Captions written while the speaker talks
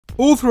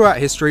All throughout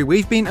history,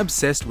 we've been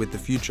obsessed with the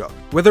future.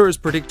 Whether it's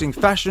predicting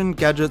fashion,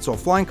 gadgets, or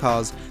flying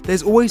cars,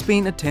 there's always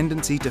been a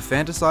tendency to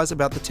fantasize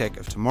about the tech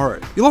of tomorrow.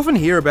 You'll often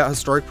hear about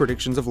historic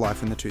predictions of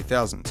life in the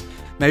 2000s,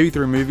 maybe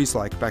through movies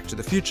like Back to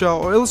the Future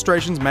or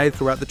illustrations made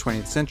throughout the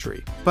 20th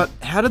century. But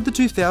how did the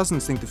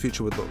 2000s think the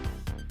future would look?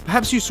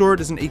 Perhaps you saw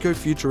it as an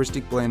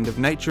eco-futuristic blend of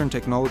nature and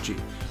technology,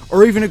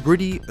 or even a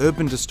gritty,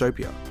 urban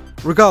dystopia.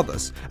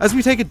 Regardless, as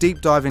we take a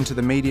deep dive into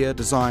the media,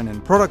 design,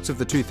 and products of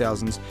the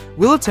 2000s,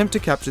 we'll attempt to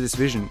capture this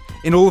vision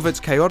in all of its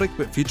chaotic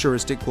but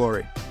futuristic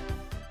glory.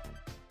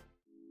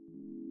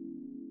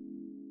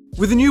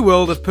 With a new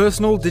world of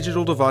personal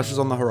digital devices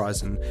on the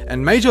horizon,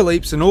 and major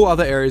leaps in all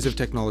other areas of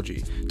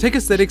technology, tech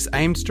aesthetics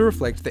aimed to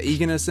reflect the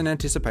eagerness and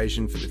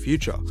anticipation for the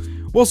future.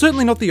 While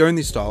certainly not the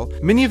only style,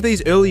 many of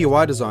these early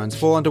UI designs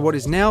fall under what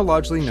is now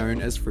largely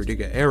known as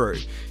Frutiger Aero.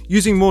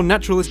 Using more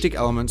naturalistic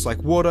elements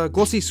like water,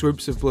 glossy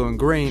swoops of blue and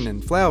green,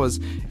 and flowers,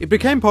 it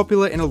became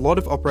popular in a lot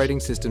of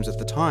operating systems at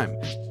the time.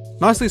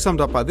 Nicely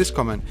summed up by this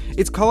comment,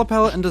 its colour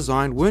palette and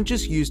design weren't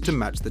just used to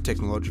match the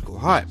technological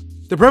hype.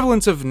 The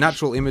prevalence of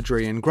natural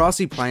imagery and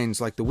grassy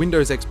plains like the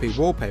Windows XP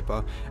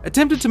wallpaper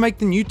attempted to make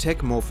the new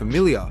tech more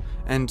familiar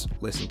and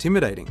less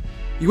intimidating.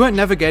 You weren't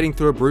navigating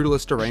through a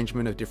brutalist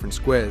arrangement of different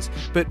squares,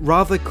 but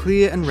rather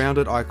clear and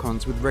rounded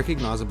icons with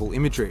recognisable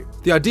imagery.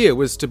 The idea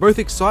was to both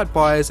excite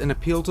buyers and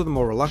appeal to the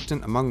more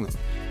reluctant among them.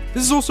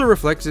 This is also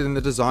reflected in the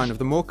design of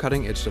the more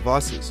cutting-edge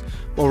devices.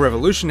 While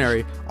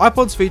revolutionary,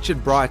 iPods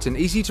featured bright and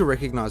easy to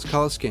recognise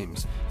colour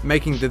schemes,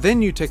 making the then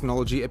new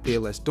technology appear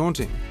less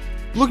daunting.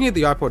 Looking at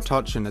the iPod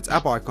Touch and its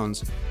app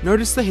icons,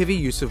 notice the heavy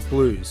use of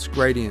blues,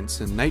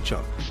 gradients, and nature.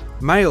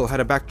 Mail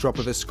had a backdrop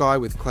of a sky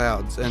with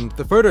clouds, and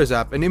the Photos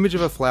app an image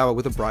of a flower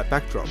with a bright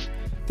backdrop.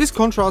 This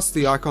contrasts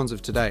the icons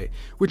of today,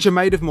 which are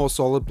made of more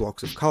solid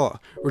blocks of colour,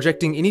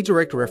 rejecting any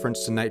direct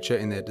reference to nature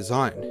in their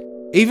design.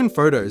 Even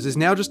Photos is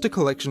now just a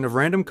collection of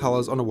random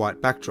colours on a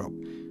white backdrop.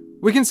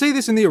 We can see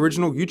this in the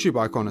original YouTube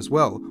icon as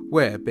well,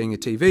 where, being a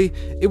TV,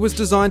 it was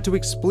designed to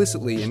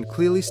explicitly and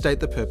clearly state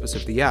the purpose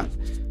of the app,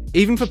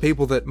 even for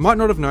people that might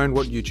not have known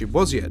what YouTube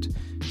was yet.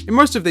 In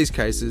most of these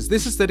cases,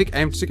 this aesthetic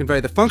aimed to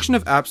convey the function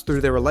of apps through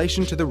their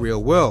relation to the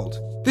real world.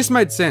 This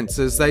made sense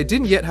as they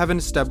didn't yet have an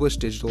established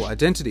digital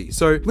identity,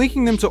 so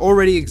linking them to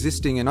already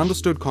existing and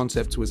understood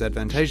concepts was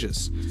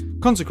advantageous.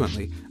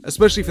 Consequently,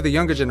 especially for the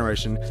younger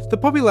generation, the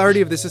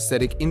popularity of this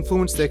aesthetic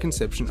influenced their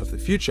conception of the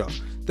future,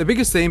 the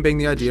biggest theme being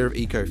the idea of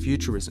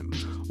eco-futurism.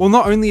 While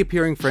not only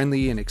appearing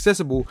friendly and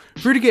accessible,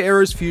 Frutiger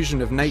Aero's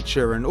fusion of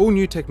nature and all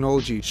new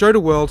technology showed a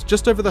world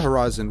just over the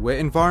horizon where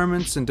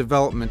environments and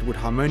development would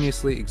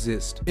harmoniously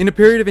exist. In a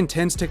period of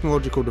intense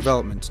technological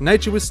development,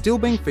 nature was still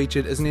being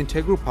featured as an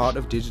integral part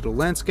of digital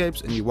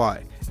landscapes and UI,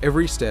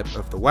 every step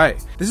of the way.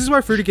 This is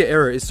why Frutiger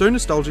Aero is so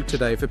nostalgic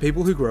today for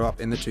people who grew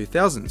up in the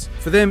 2000s.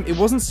 For them, it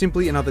wasn't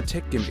simply another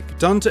tech gimmick,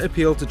 done to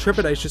appeal to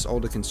trepidatious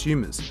older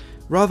consumers.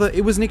 Rather,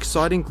 it was an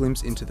exciting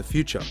glimpse into the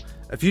future.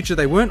 A future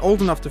they weren't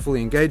old enough to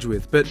fully engage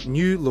with, but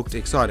knew looked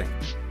exciting.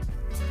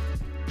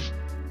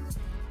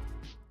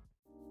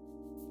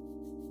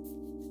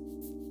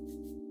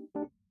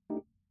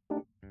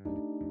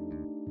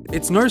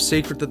 It's no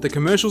secret that the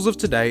commercials of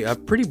today are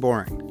pretty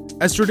boring.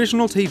 As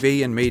traditional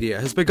TV and media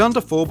has begun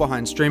to fall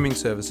behind streaming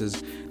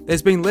services,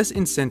 there's been less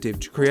incentive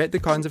to create the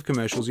kinds of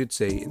commercials you'd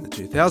see in the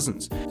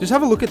 2000s. Just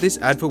have a look at this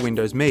ad for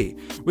Windows Me,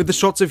 with the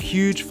shots of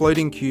huge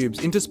floating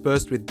cubes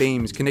interspersed with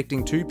beams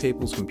connecting two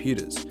people's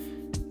computers.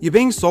 You're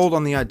being sold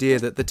on the idea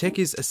that the tech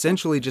is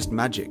essentially just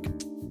magic.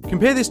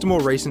 Compare this to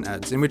more recent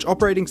ads in which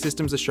operating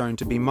systems are shown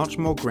to be much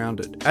more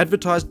grounded,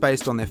 advertised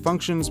based on their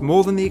functions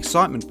more than the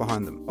excitement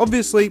behind them.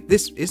 Obviously,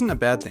 this isn't a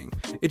bad thing.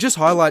 It just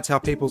highlights how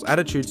people's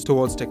attitudes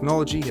towards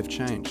technology have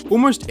changed.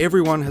 Almost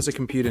everyone has a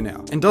computer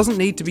now, and doesn't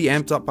need to be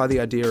amped up by the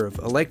idea of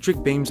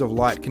electric beams of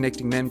light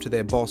connecting them to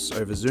their boss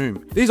over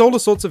Zoom. These older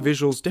sorts of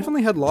visuals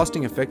definitely had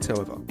lasting effects,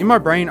 however. In my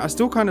brain, I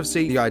still kind of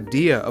see the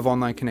idea of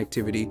online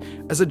connectivity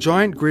as a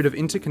giant grid of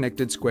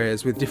interconnected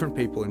squares with different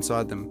people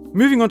inside them.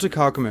 Moving on to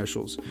car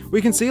commercials,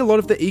 we can see a lot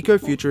of the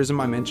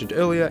eco-futurism I mentioned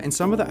earlier in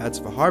some of the ads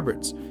for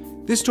hybrids.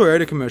 This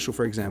Toyota commercial,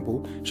 for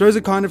example, shows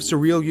a kind of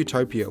surreal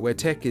utopia where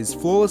tech is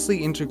flawlessly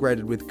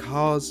integrated with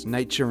cars,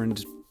 nature,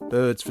 and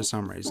birds for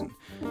some reason.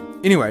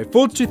 Anyway,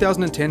 Ford's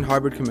 2010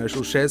 hybrid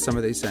commercial shares some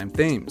of these same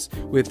themes,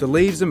 with the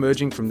leaves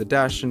emerging from the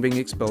dash and being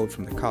expelled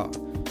from the car.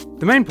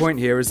 The main point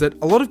here is that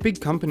a lot of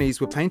big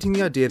companies were painting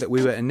the idea that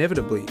we were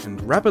inevitably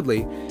and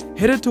rapidly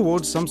headed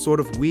towards some sort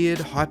of weird,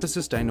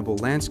 hyper-sustainable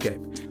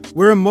landscape.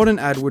 Where a modern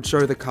ad would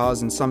show the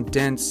cars in some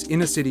dense,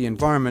 inner-city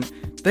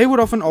environment, they would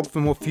often opt for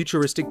more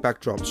futuristic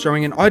backdrops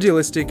showing an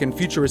idealistic and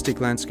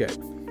futuristic landscape.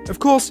 Of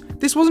course,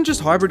 this wasn't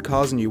just hybrid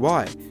cars and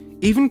UI.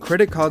 Even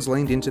credit cards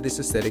leaned into this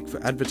aesthetic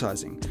for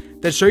advertising.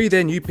 They'd show you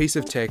their new piece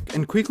of tech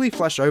and quickly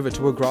flash over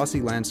to a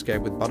grassy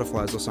landscape with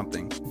butterflies or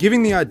something,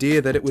 giving the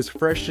idea that it was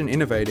fresh and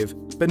innovative,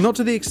 but not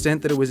to the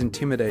extent that it was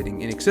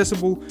intimidating,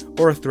 inaccessible,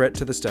 or a threat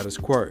to the status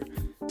quo.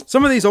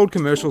 Some of these old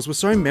commercials were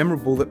so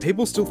memorable that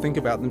people still think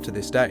about them to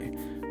this day.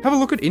 Have a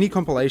look at any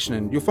compilation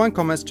and you'll find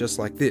comments just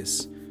like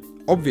this.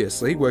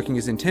 Obviously, working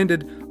as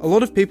intended, a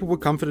lot of people were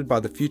comforted by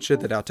the future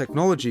that our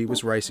technology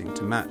was racing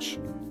to match.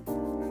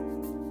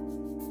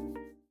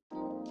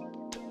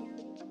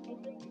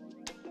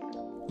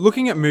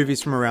 Looking at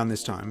movies from around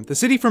this time, the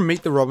city from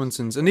Meet the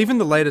Robinsons and even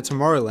the later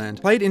Tomorrowland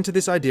played into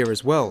this idea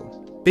as well.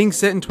 Being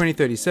set in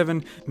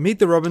 2037, Meet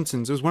the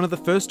Robinsons was one of the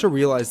first to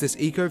realise this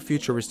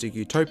eco-futuristic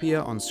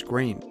utopia on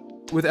screen.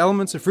 With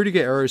elements of Frutiger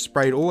Aero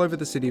sprayed all over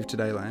the city of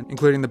Todayland,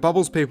 including the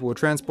bubbles people were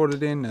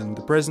transported in and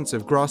the presence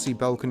of grassy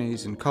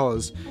balconies and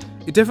colours,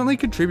 it definitely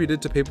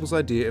contributed to people's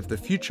idea of the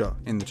future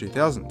in the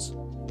 2000s.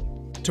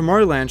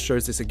 Tomorrowland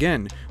shows this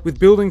again, with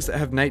buildings that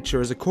have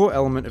nature as a core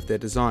element of their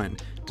design,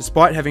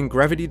 despite having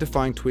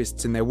gravity-defying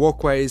twists in their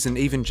walkways and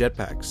even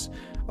jetpacks.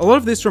 A lot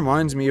of this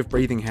reminds me of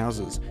breathing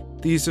houses,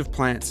 the use of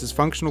plants as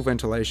functional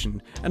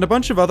ventilation, and a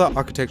bunch of other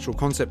architectural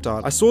concept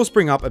art I saw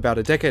spring up about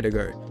a decade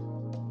ago.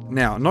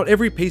 Now, not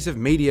every piece of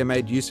media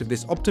made use of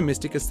this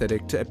optimistic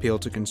aesthetic to appeal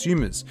to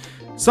consumers.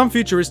 Some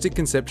futuristic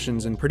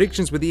conceptions and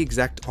predictions were the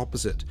exact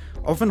opposite,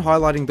 often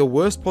highlighting the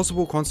worst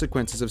possible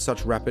consequences of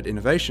such rapid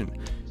innovation.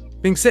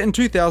 Being set in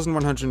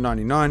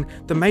 2199,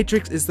 The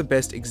Matrix is the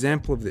best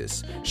example of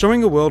this,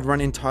 showing a world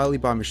run entirely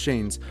by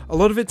machines. A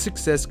lot of its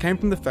success came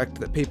from the fact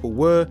that people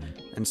were,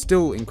 and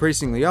still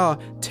increasingly are,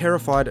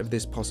 terrified of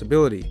this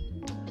possibility.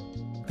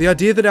 The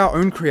idea that our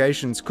own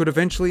creations could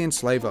eventually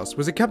enslave us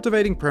was a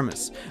captivating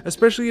premise,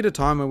 especially at a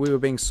time when we were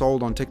being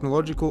sold on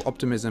technological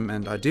optimism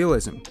and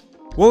idealism.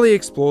 WALL-E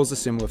explores a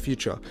similar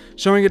future,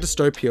 showing a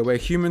dystopia where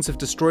humans have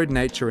destroyed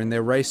nature in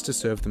their race to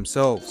serve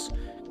themselves.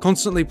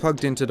 Constantly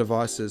plugged into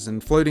devices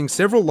and floating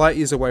several light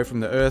years away from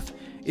the Earth,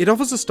 it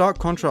offers a stark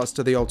contrast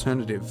to the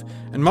alternative,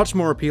 and much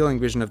more appealing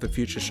vision of the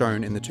future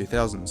shown in the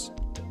 2000s.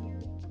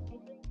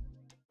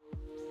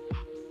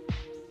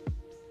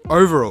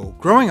 Overall,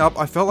 growing up,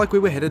 I felt like we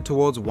were headed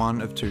towards one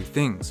of two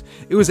things.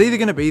 It was either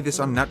going to be this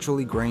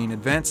unnaturally green,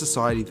 advanced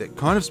society that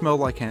kind of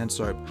smelled like hand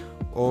soap,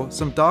 or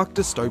some dark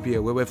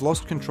dystopia where we've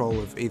lost control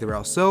of either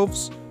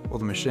ourselves or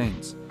the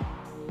machines.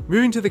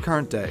 Moving to the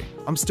current day,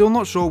 I'm still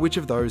not sure which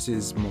of those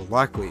is more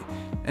likely,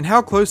 and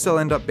how close they'll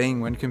end up being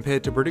when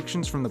compared to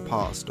predictions from the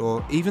past,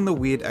 or even the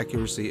weird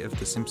accuracy of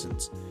The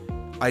Simpsons.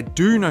 I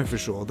do know for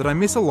sure that I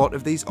miss a lot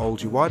of these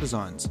old UI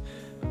designs.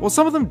 While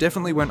some of them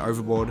definitely went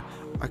overboard,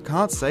 I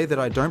can't say that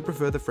I don't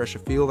prefer the fresher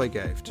feel they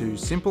gave to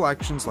simple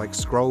actions like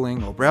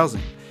scrolling or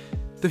browsing.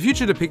 The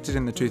future depicted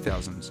in the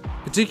 2000s,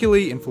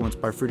 particularly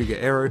influenced by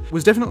Frutiger Aero,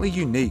 was definitely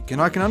unique,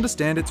 and I can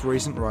understand its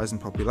recent rise in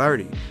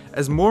popularity,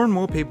 as more and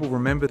more people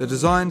remember the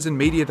designs and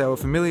media they were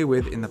familiar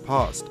with in the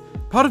past.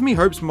 Part of me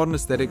hopes modern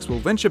aesthetics will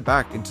venture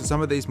back into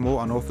some of these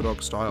more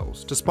unorthodox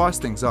styles to spice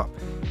things up,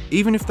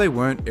 even if they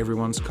weren't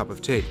everyone's cup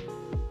of tea.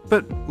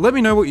 But let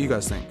me know what you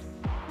guys think.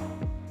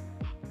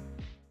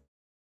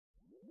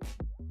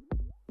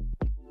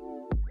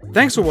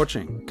 Thanks for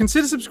watching.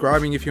 Consider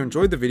subscribing if you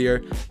enjoyed the video,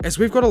 as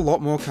we've got a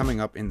lot more coming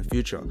up in the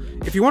future.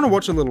 If you want to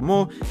watch a little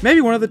more, maybe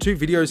one of the two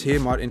videos here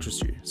might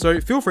interest you, so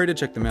feel free to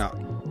check them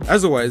out.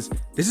 As always,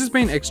 this has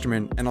been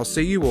Extramin, and I'll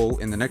see you all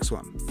in the next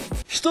one.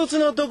 一つ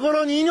のとこ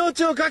ろに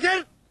命をかけ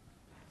る。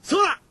そ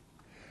うだ。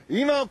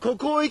今こ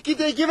こを生き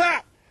ていけ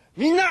ば、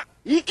みんな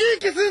生き生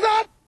きするぞ。